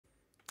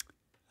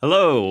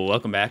Hello,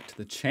 welcome back to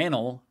the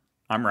channel.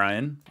 I'm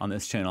Ryan. On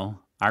this channel,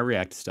 I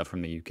react to stuff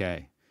from the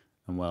UK.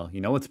 And well,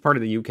 you know what's part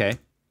of the UK?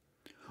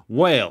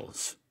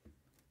 Wales.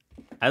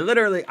 I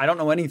don't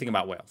know anything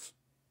about Wales.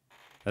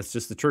 That's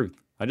just the truth.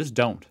 I just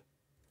don't.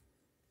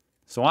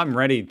 So I'm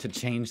ready to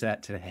change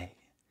that today.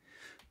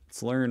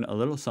 Let's learn a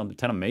little something,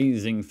 10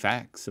 amazing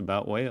facts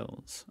about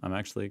Wales. I'm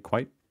actually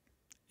quite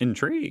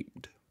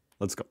intrigued.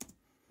 Let's go.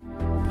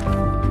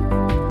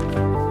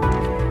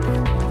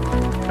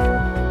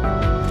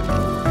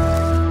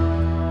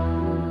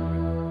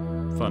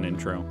 Fun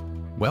intro.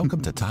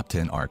 Welcome to Top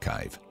 10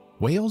 Archive.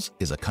 Wales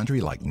is a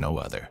country like no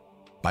other.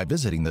 By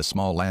visiting this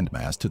small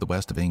landmass to the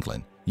west of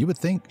England, you would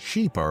think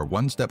sheep are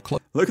one step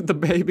Look at the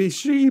baby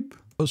sheep.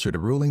 closer to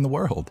ruling the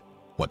world.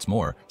 What's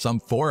more, some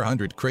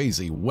 400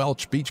 crazy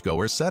Welsh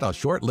beachgoers set a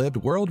short-lived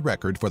world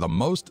record for the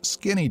most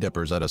skinny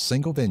dippers at a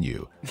single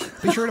venue.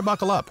 Be sure to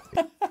buckle up.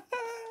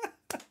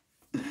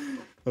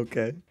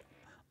 Okay.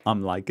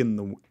 I'm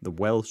liking the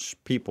Welsh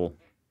people.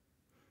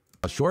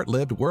 A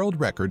short-lived world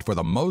record for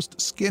the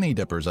most skinny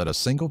dippers at a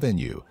single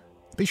venue.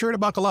 Be sure to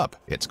buckle up.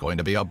 It's going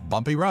to be a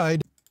bumpy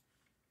ride.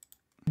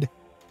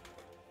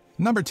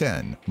 Number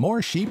 10.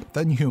 More sheep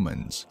than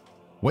humans.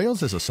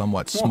 Wales is a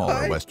somewhat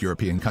smaller West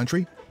European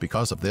country.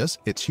 Because of this,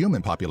 its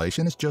human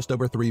population is just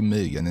over 3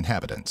 million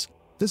inhabitants.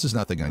 This is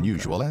nothing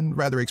unusual and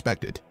rather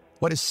expected.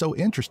 What is so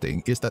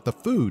interesting is that the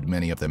food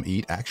many of them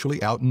eat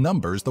actually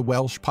outnumbers the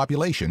Welsh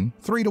population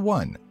 3 to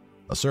 1.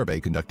 A survey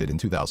conducted in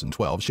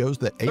 2012 shows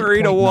that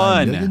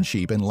 8.9 million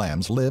sheep and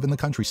lambs live in the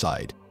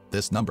countryside.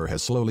 This number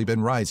has slowly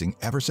been rising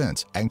ever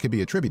since and can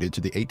be attributed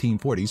to the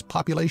 1840s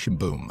population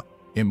boom.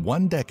 In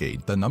one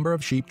decade, the number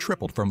of sheep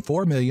tripled from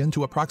 4 million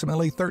to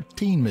approximately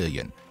 13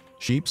 million.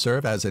 Sheep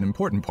serve as an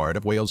important part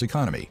of Wales'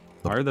 economy.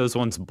 Why are those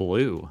ones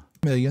blue?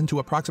 Million to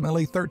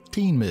approximately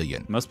 13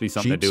 million. Must be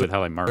something to do with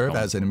how they mark serve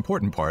them. as an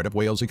important part of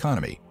Wales'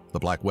 economy. The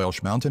Black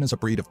Welsh Mountain is a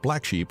breed of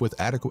black sheep with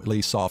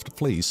adequately soft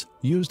fleece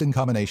used in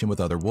combination with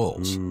other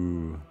wools.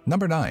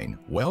 Number 9.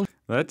 Welsh.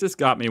 That just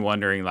got me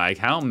wondering, like,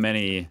 how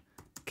many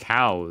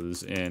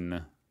cows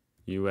in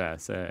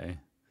USA?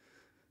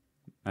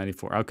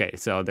 94. Okay,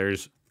 so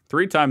there's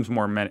 3 times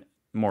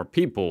more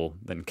people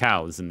than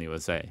cows in the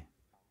USA.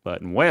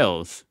 But in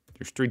Wales,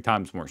 there's 3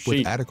 times more sheep.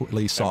 With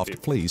adequately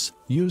soft fleece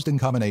used in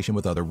combination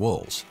with other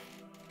wools.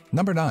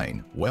 Number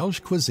 9. Welsh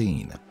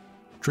cuisine.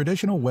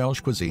 Traditional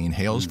Welsh cuisine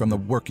hails from the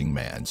working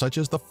man, such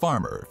as the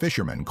farmer,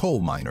 fisherman,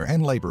 coal miner,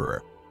 and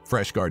laborer.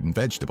 Fresh garden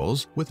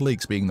vegetables, with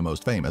leeks being the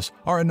most famous,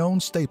 are a known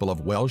staple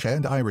of Welsh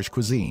and Irish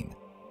cuisine.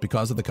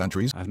 Because of the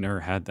country's I've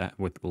never had that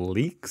with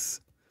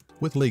leeks.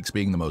 With leeks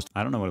being the most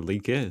I don't know what a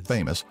leek is.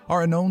 famous,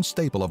 are a known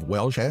staple of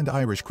Welsh and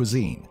Irish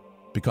cuisine.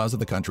 Because of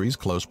the country's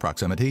close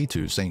proximity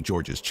to St.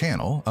 George's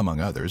Channel, among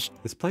others.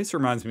 This place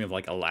reminds me of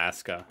like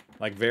Alaska,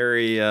 like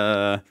very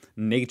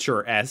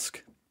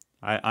nature-esque.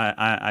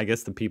 I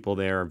guess the people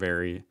there are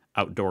very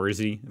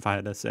outdoorsy, if I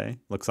had to say.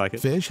 Looks like it.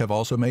 Fish have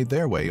also made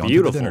their way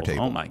onto the dinner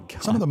table. Oh my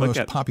God. Some of the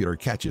most popular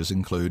catches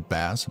include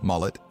bass,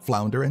 mullet,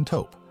 flounder, and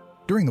tope.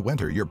 During the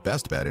winter, your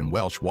best bet in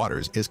Welsh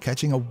waters is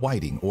catching a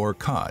whiting or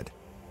cod.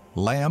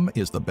 Lamb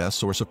is the best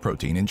source of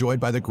protein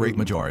enjoyed by the great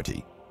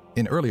majority.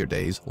 In earlier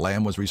days,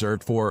 lamb was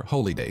reserved for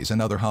holy days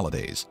and other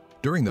holidays.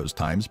 During those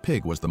times,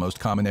 pig was the most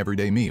common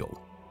everyday meal.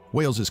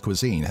 Wales's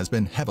cuisine has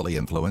been heavily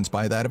influenced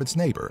by that of its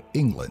neighbor,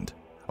 England.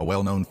 A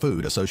well-known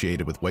food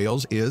associated with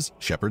Wales is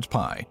shepherd's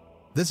pie.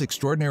 This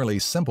extraordinarily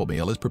simple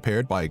meal is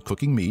prepared by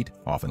cooking meat,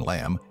 often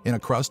lamb, in a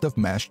crust of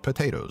mashed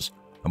potatoes.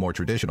 A more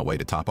traditional way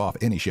to top off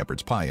any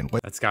shepherd's pie in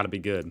That's got to be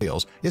good.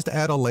 Wales is to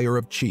add a layer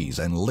of cheese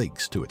and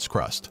leeks to its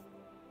crust.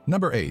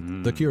 Number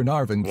 8. The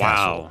Caernarfon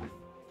Castle.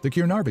 The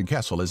Caernarfon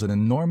Castle is an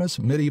enormous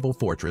medieval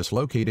fortress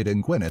located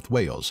in Gwynedd,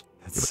 Wales.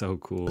 That's so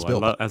cool.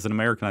 As an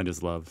American, I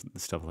just love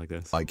stuff like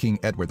this. By King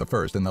Edward I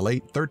in the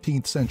late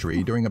 13th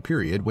century during a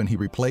period when he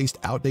replaced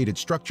outdated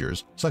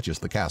structures, such as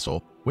the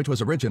castle, which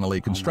was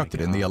originally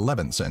constructed in the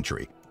 11th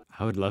century.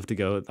 I would love to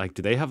go. Like,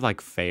 do they have like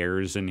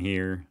fairs in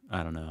here?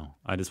 I don't know.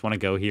 I just want to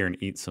go here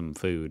and eat some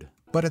food.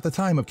 But at the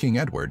time of King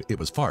Edward, it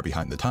was far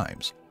behind the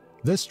times.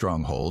 This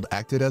stronghold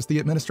acted as the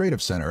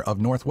administrative center of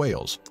North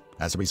Wales.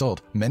 As a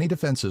result, many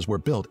defenses were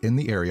built in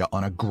the area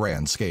on a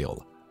grand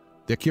scale.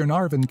 The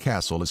Caernarfon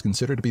Castle is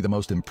considered to be the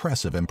most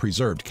impressive and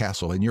preserved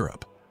castle in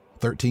Europe.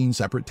 13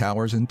 separate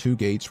towers and 2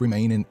 gates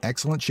remain in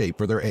excellent shape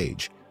for their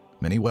age.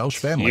 Many Welsh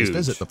families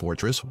visit the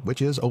fortress,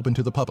 which is open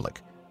to the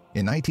public.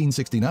 In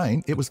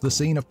 1969, it was the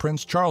scene of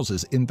Prince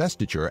Charles's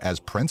investiture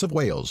as Prince of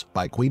Wales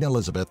by Queen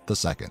Elizabeth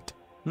II.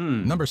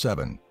 Number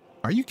 7.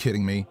 Are you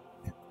kidding me?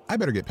 I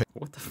better get paid.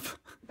 What the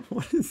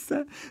What is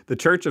that? The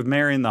Church of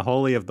Mary and the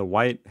Holy of the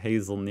White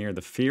Hazel near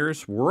the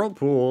Fierce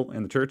Whirlpool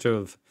and the Church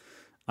of...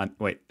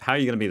 wait, how are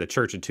you going to be the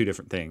church of 2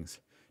 different things?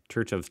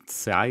 Church of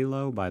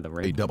Silo by the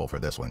Rainbow. A double for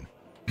this one.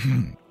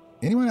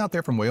 Anyone out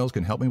there from Wales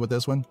can help me with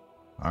this one?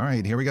 All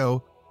right, here we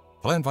go.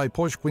 There's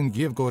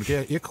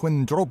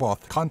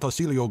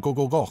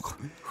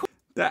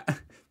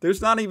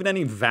not even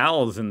any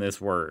vowels in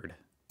this word.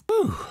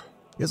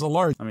 Is a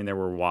large... I mean, there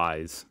were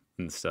Y's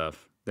and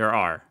stuff. There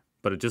are.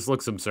 but it just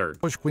looks absurd.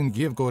 I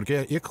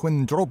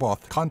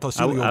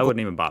wouldn't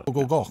even bother.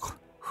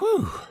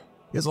 Whew.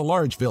 Is a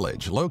large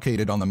village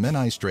located on the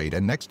Menai Strait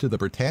and next to the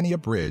Britannia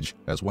Bridge,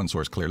 as one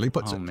source clearly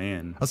puts it.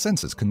 Man. A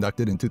census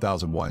conducted in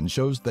 2001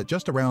 shows that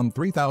just around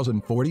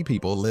 3,040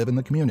 people live in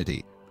the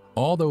community.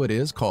 Although it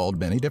is called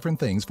many different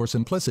things for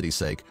simplicity's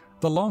sake,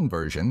 the long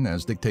version,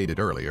 as dictated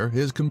earlier,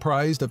 is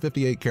comprised of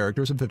 58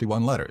 characters and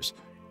 51 letters.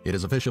 It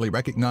is officially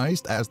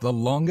recognized as the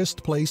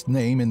longest placed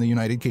name in the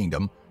United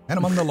Kingdom and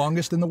among the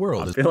longest in the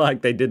world. I feel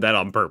like they did that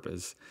on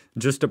purpose,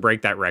 just to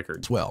break that record.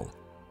 As well.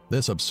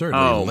 This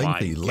absurdly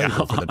lengthy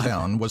label for the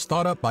town was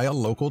thought up by a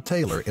local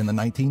tailor in the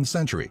 19th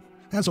century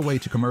as a way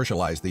to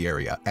commercialize the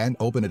area and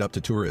open it up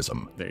to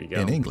tourism. There you go.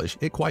 In English,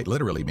 it quite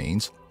literally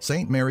means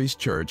St. Mary's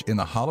Church in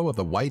the hollow of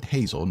the White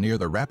Hazel near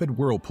the rapid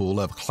whirlpool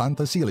of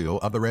Llantysilio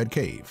of the Red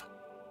Cave.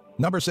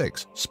 Number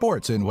 6.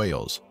 Sports in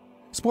Wales.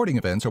 Sporting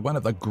events are one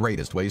of the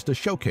greatest ways to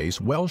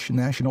showcase Welsh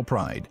national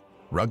pride.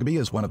 Rugby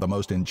is one of the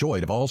most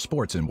enjoyed of all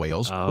sports in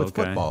Wales, with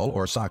football,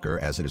 or soccer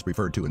as it is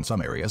referred to in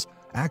some areas,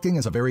 acting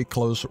as a very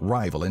close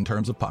rival in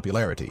terms of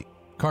popularity.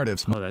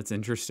 Cardiff's... Oh, that's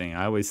interesting.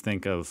 I always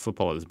think of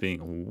football as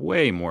being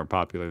way more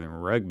popular than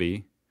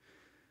rugby.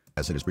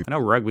 As it is I know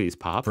rugby is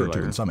popular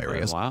referred to in some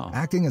areas, wow.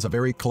 acting as a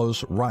very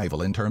close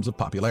rival in terms of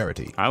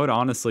popularity. I would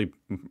honestly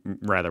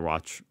rather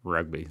watch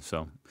rugby.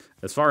 So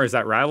as far as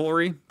that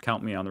rivalry,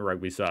 count me on the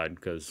rugby side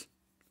because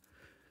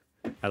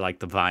I like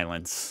the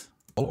violence.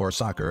 Or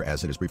soccer,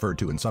 as it is referred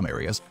to in some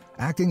areas,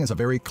 acting as a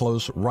very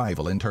close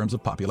rival in terms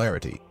of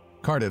popularity.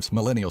 Cardiff's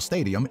Millennial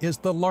Stadium is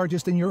the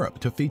largest in Europe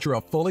to feature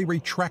a fully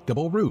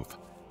retractable roof.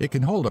 It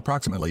can hold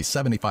approximately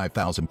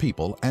 75,000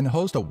 people and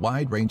host a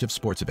wide range of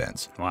sports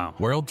events. Wow.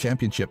 World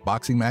Championship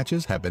boxing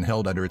matches have been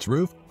held under its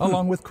roof,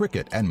 along with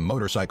cricket and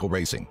motorcycle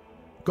racing.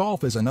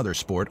 Golf is another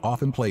sport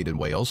often played in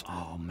Wales.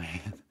 Oh,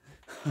 man.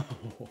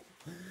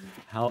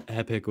 How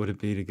epic would it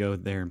be to go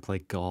there and play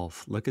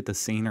golf? Look at the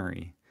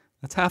scenery.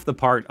 That's half the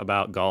part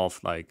about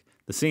golf. Like,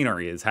 the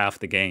scenery is half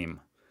the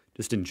game.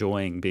 Just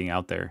enjoying being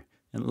out there.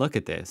 And look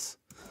at this.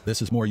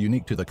 This is more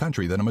unique to the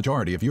country than a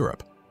majority of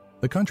Europe.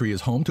 The country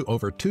is home to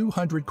over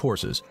 200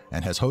 courses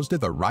and has hosted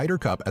the Ryder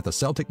Cup at the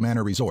Celtic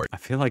Manor Resort. I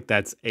feel like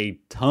that's a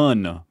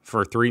ton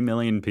for 3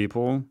 million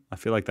people. I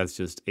feel like that's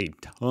just a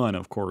ton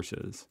of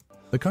courses.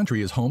 The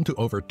country is home to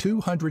over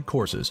 200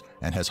 courses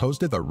and has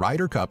hosted the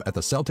Ryder Cup at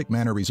the Celtic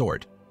Manor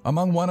Resort,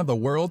 among one of the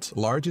world's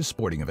largest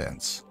sporting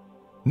events.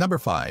 Number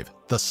 5.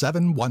 The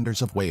Seven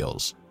Wonders of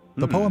Wales.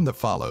 The poem that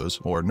follows,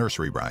 or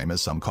nursery rhyme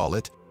as some call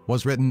it,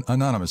 was written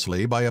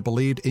anonymously by a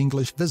believed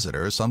English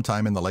visitor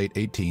sometime in the late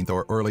 18th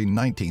or early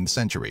 19th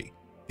century.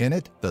 In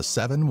it, the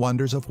 7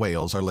 wonders of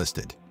Wales are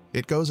listed.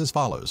 It goes as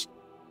follows.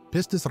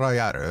 Pistis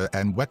Rhyadr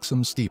and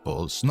Wexham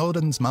Steeple,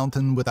 Snowdon's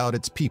Mountain without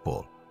its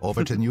people.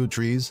 Overton Yew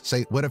Trees,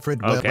 St.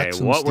 Winifred,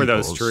 Wexham what were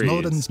those Steeples, trees?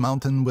 Snowdon's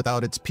Mountain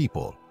without its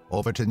people.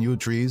 Overton Yew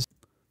Trees.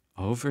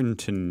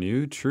 Overton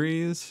Yew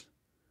Trees?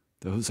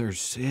 Those are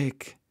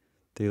sick.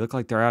 They look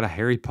like they're out of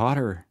Harry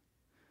Potter.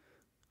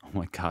 Oh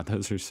my God,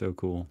 those are so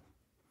cool.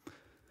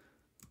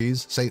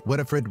 St.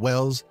 Winifred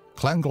Wells,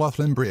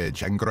 Llangollen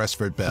Bridge, and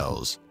Gresford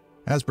Bells.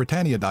 As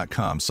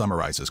Britannia.com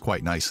summarizes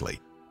quite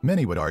nicely,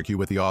 many would argue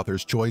with the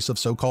author's choice of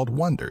so-called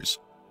wonders.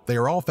 They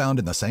are all found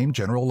in the same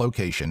general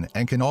location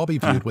and can all be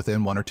viewed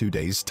within 1 or 2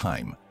 days'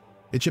 time.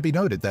 It should be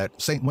noted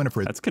that St.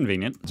 Winifred's That's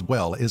convenient.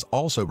 well is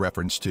also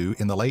referenced to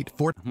in the late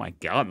Oh my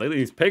God, look at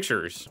these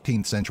pictures.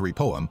 14th century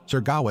poem,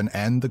 Sir Gawain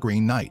and the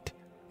Green Knight.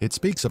 It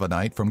speaks of a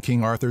knight from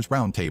King Arthur's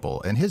Round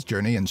Table and his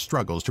journey and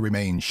struggles to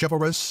remain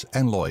chivalrous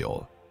and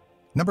loyal.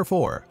 Number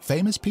 4.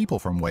 Famous people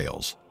from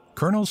Wales.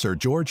 Colonel Sir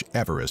George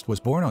Everest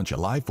was born on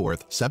July 4,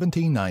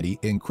 1790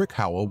 in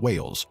Crickhowell,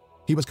 Wales.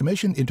 He was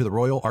commissioned into the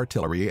Royal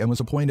Artillery and was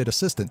appointed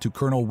assistant to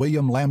Colonel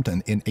William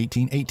Lambton in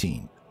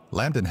 1818.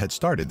 Lambton had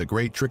started the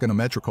Great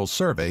Trigonometrical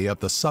Survey of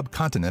the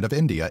subcontinent of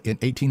India in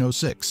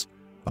 1806.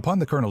 Upon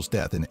the colonel's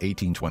death in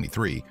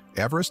 1823,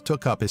 Everest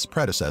took up his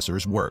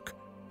predecessor's work.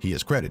 He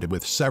is credited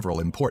with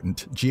several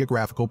important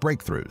geographical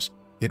breakthroughs.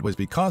 It was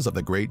because of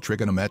the Great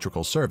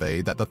Trigonometrical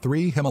Survey that the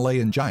 3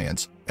 Himalayan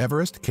giants,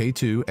 Everest,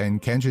 K2,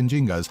 and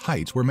Kanchenjunga's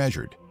heights were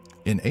measured.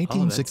 In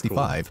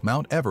 1865,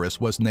 Mount Everest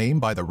was named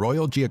by the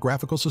Royal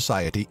Geographical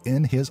Society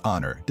in his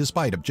honor,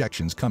 despite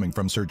objections coming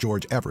from Sir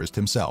George Everest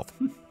himself.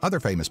 Other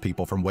famous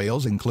people from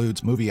Wales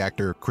includes movie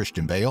actor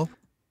Christian Bale.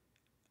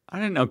 I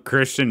didn't know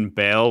Christian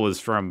Bale was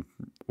from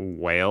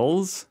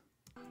Wales.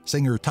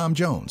 Singer Tom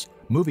Jones,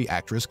 movie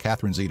actress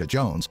Catherine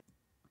Zeta-Jones.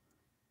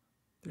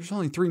 There's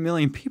only 3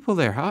 million people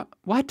there, huh?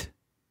 What?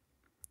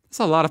 That's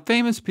a lot of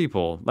famous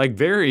people, like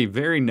very,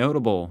 very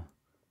notable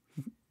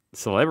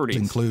celebrities.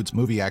 Includes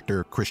movie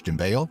actor Christian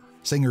Bale,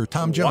 singer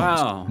Tom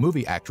Jones,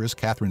 movie actress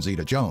Catherine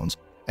Zeta-Jones,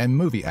 and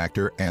movie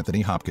actor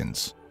Anthony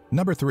Hopkins.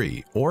 Number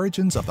 3.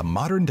 Origins of the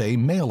modern-day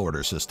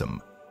mail-order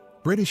system.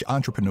 British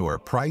entrepreneur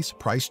Price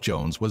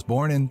Jones was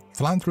born in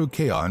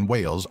Llantrwcean,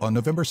 Wales on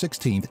November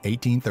 16,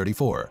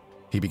 1834.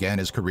 He began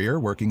his career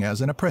working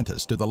as an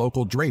apprentice to the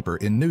local draper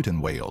in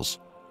Newton, Wales.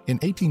 In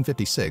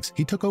 1856,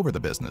 he took over the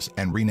business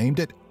and renamed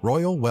it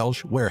Royal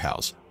Welsh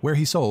Warehouse, where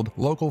he sold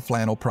local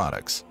flannel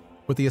products.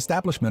 With the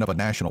establishment of a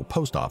national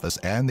post office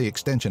and the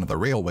extension of the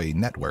railway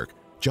network,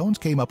 Jones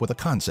came up with a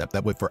concept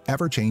that would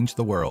forever change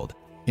the world.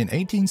 In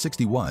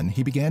 1861,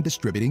 he began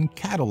distributing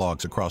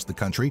catalogs across the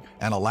country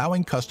and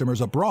allowing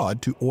customers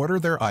abroad to order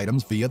their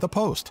items via the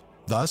post.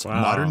 Thus,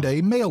 modern-day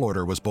mail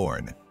order was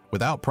born.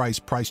 Without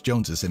Price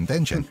Jones's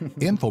invention,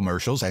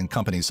 infomercials and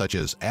companies such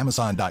as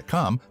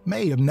Amazon.com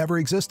may have never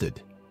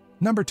existed.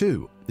 Number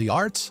 2. The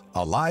arts,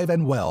 alive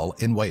and well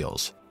in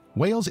Wales.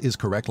 Wales is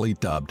correctly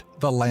dubbed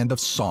the land of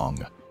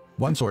song.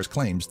 One source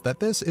claims that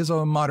this is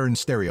a modern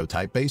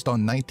stereotype based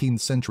on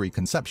 19th century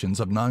conceptions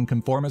of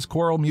nonconformist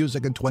choral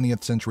music and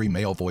 20th century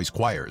male voice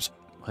choirs.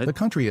 What? The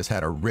country has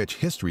had a rich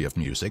history of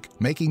music,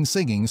 making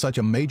singing such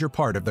a major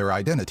part of their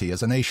identity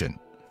as a nation.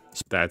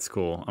 That's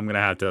cool. I'm gonna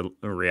have to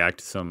react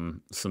to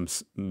some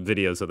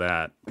videos of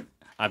that.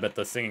 I bet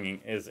the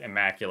singing is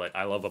immaculate.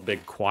 I love a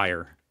big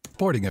choir.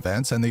 Sporting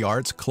events and the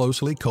arts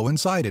closely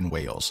coincide in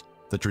Wales.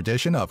 The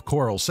tradition of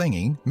choral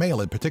singing,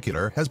 male in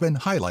particular, has been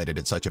highlighted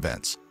at such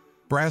events.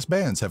 Brass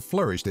bands have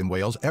flourished in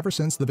Wales ever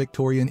since the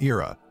Victorian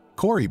era.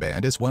 Cory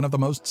Band is one of the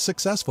most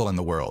successful in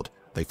the world.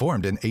 They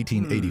formed in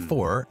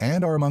 1884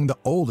 and are among the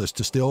oldest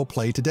to still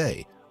play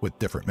today, with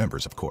different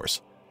members, of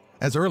course.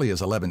 As early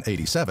as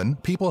 1187,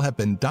 people have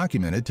been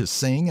documented to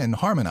sing and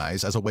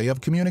harmonize as a way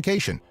of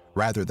communication,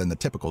 rather than the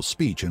typical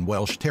speech in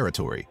Welsh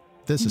territory.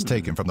 This is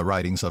taken from the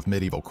writings of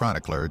medieval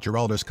chronicler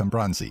Giraldus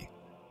Cambransi.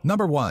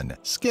 Number 1.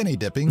 Skinny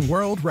Dipping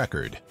World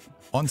Record.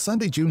 On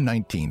Sunday, June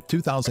 19,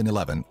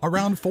 2011,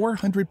 around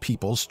 400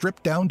 people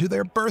stripped down to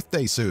their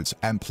birthday suits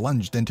and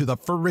plunged into the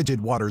frigid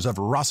waters of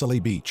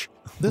Rosslea Beach.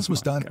 This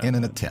was done in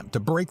an attempt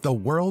to break the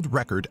world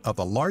record of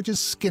the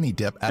largest skinny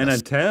dip at An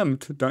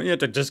attempt? Don't you have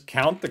to just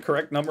count the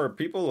correct number of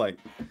people? Like,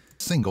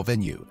 single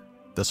venue.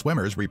 The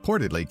swimmers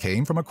reportedly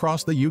came from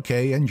across the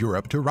UK and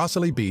Europe to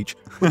Rosslea Beach,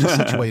 which is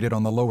situated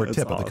on the lower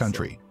tip of the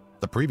country.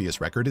 The previous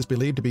record is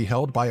believed to be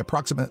held by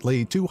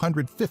approximately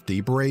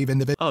 250 brave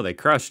individuals. oh, they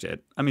crushed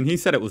it. I mean, he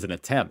said it was an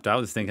attempt. I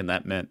was thinking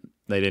that meant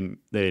they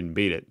didn't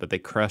beat it, but they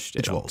crushed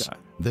it. Oh, God.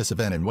 This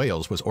event in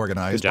Wales was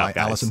organized Good job, by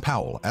guys. Alison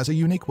Powell as a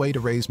unique way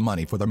to raise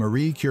money for the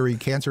Marie Curie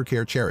Cancer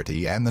Care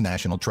Charity and the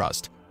National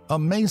Trust.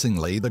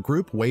 Amazingly, the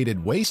group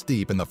waded waist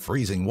deep in the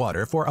freezing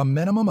water for a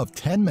minimum of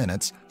 10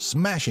 minutes,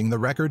 smashing the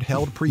record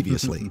held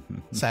previously.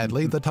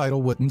 Sadly, the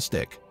title wouldn't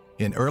stick.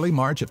 In early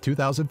March of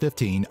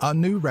 2015, a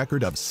new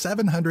record of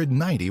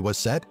 790 was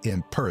set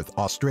in Perth,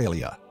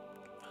 Australia.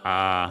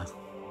 Ah.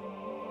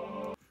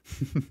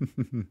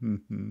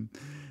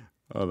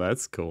 Oh,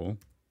 that's cool.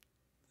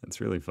 That's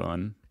really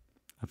fun.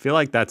 I feel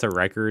like that's a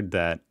record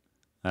that,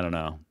 I don't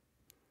know.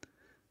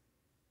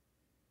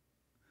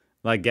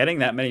 Like getting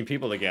that many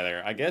people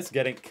together, I guess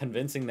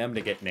convincing them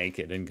to get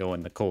naked and go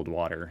in the cold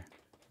water.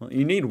 Well,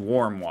 you need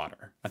warm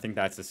water. I think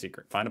that's the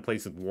secret. Find a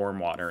place with warm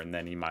water and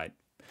then you might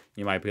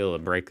be able to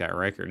break that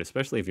record,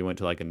 especially if you went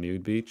to like a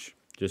nude beach.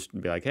 Just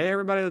be like, hey,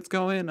 everybody, let's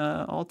go in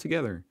all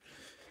together.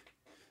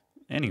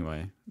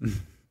 Anyway,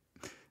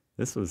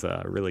 this was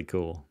really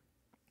cool.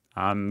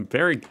 I'm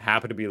very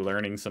happy to be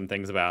learning some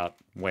things about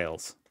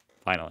Wales,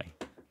 finally,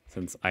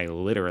 since I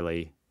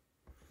literally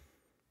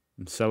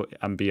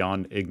I'm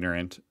beyond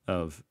ignorant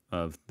of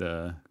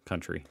the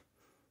country.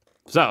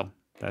 So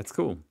that's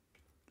cool.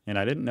 And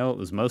I didn't know it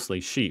was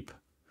mostly sheep.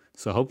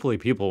 So hopefully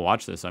people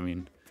watch this. I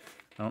mean,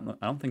 I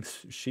don't think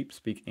sheep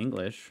speak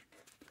English.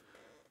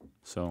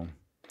 So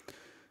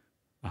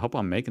I hope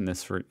I'm making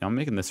this for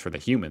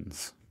the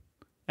humans.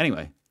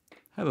 Anyway,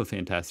 have a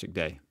fantastic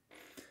day.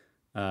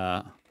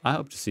 I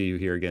hope to see you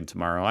here again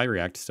tomorrow. I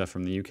react to stuff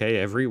from the UK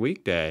every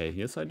weekday.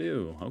 Yes, I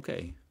do.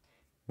 Okay.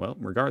 Well,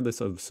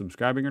 regardless of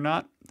subscribing or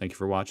not, thank you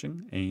for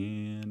watching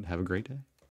and have a great day.